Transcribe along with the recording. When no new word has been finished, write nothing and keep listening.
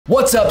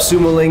What's up,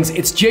 Sumolings?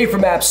 It's Jay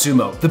from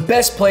AppSumo, the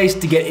best place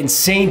to get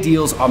insane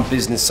deals on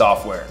business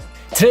software.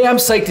 Today I'm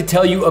psyched to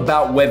tell you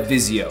about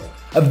Webvizio,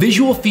 a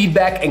visual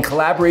feedback and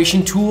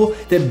collaboration tool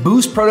that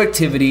boosts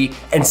productivity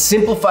and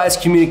simplifies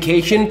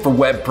communication for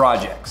web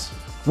projects.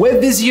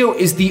 Webvizio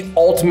is the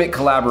ultimate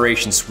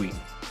collaboration suite.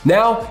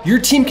 Now, your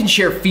team can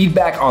share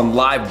feedback on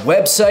live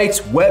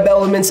websites, web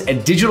elements,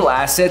 and digital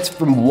assets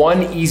from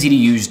one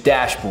easy-to-use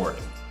dashboard.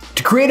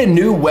 To create a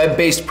new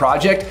web-based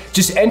project,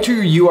 just enter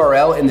your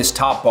URL in this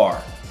top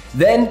bar.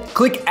 Then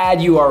click Add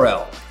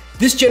URL.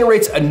 This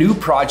generates a new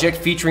project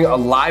featuring a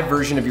live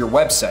version of your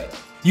website.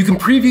 You can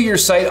preview your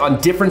site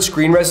on different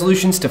screen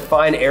resolutions to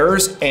find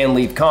errors and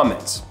leave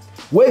comments.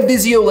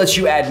 Webvizio lets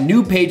you add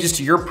new pages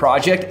to your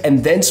project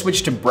and then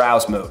switch to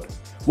browse mode.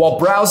 While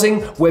browsing,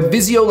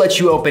 Webvizio lets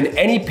you open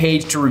any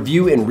page to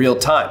review in real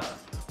time.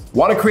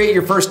 Want to create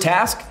your first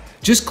task?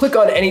 Just click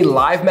on any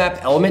live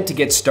map element to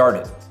get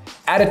started.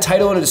 Add a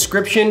title and a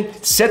description,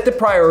 set the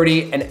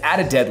priority, and add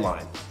a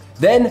deadline.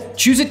 Then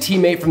choose a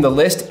teammate from the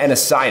list and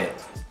assign it.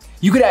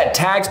 You could add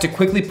tags to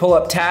quickly pull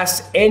up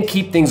tasks and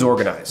keep things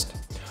organized.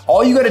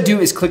 All you gotta do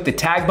is click the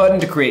tag button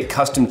to create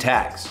custom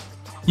tags.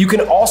 You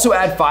can also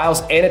add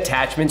files and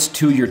attachments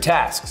to your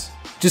tasks.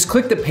 Just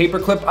click the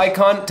paperclip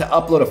icon to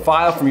upload a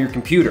file from your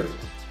computer.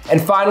 And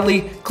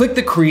finally, click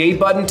the create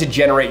button to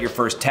generate your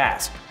first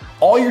task.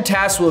 All your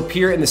tasks will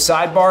appear in the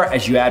sidebar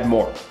as you add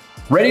more.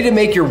 Ready to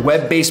make your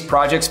web-based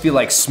projects feel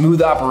like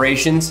smooth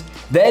operations?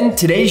 Then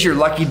today's your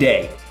lucky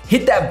day.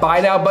 Hit that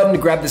buy now button to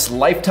grab this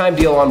lifetime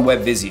deal on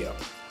Webvizio.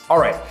 All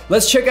right,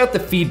 let's check out the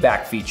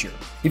feedback feature.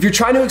 If you're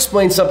trying to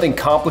explain something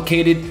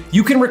complicated,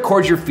 you can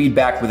record your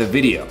feedback with a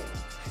video.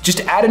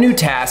 Just add a new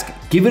task,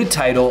 give it a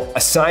title,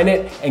 assign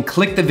it, and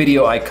click the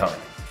video icon.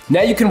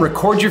 Now you can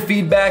record your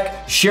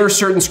feedback, share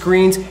certain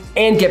screens,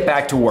 and get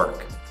back to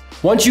work.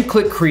 Once you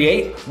click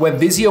create,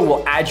 Webvizio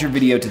will add your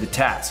video to the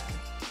task.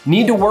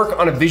 Need to work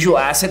on a visual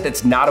asset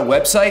that's not a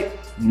website?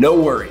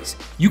 No worries.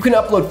 You can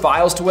upload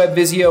files to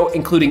Webvizio,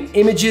 including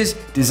images,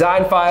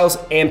 design files,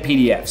 and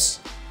PDFs.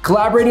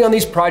 Collaborating on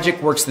these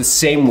projects works the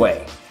same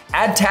way.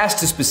 Add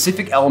tasks to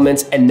specific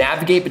elements and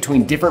navigate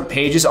between different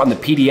pages on the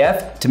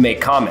PDF to make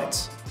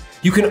comments.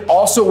 You can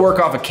also work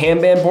off a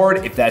Kanban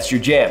board if that's your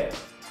jam.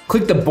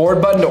 Click the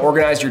board button to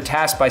organize your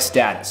tasks by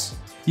status.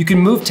 You can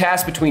move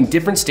tasks between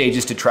different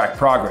stages to track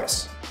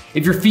progress.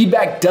 If your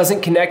feedback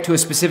doesn't connect to a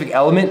specific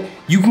element,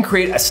 you can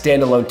create a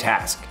standalone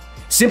task.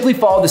 Simply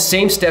follow the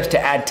same steps to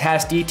add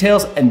task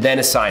details and then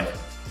assign it.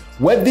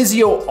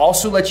 Webvizio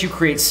also lets you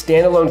create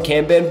standalone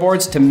Kanban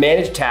boards to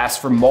manage tasks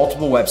for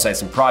multiple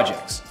websites and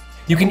projects.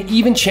 You can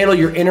even channel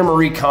your inner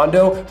Marie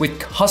Kondo with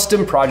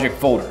custom project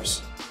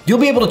folders. You'll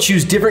be able to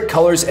choose different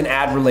colors and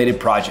add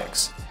related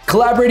projects.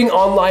 Collaborating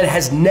online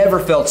has never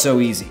felt so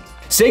easy.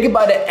 Say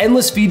goodbye to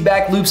endless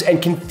feedback loops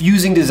and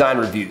confusing design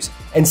reviews,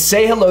 and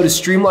say hello to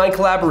streamline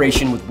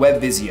collaboration with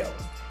Webvizio.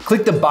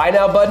 Click the Buy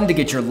Now button to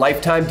get your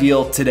lifetime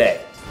deal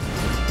today.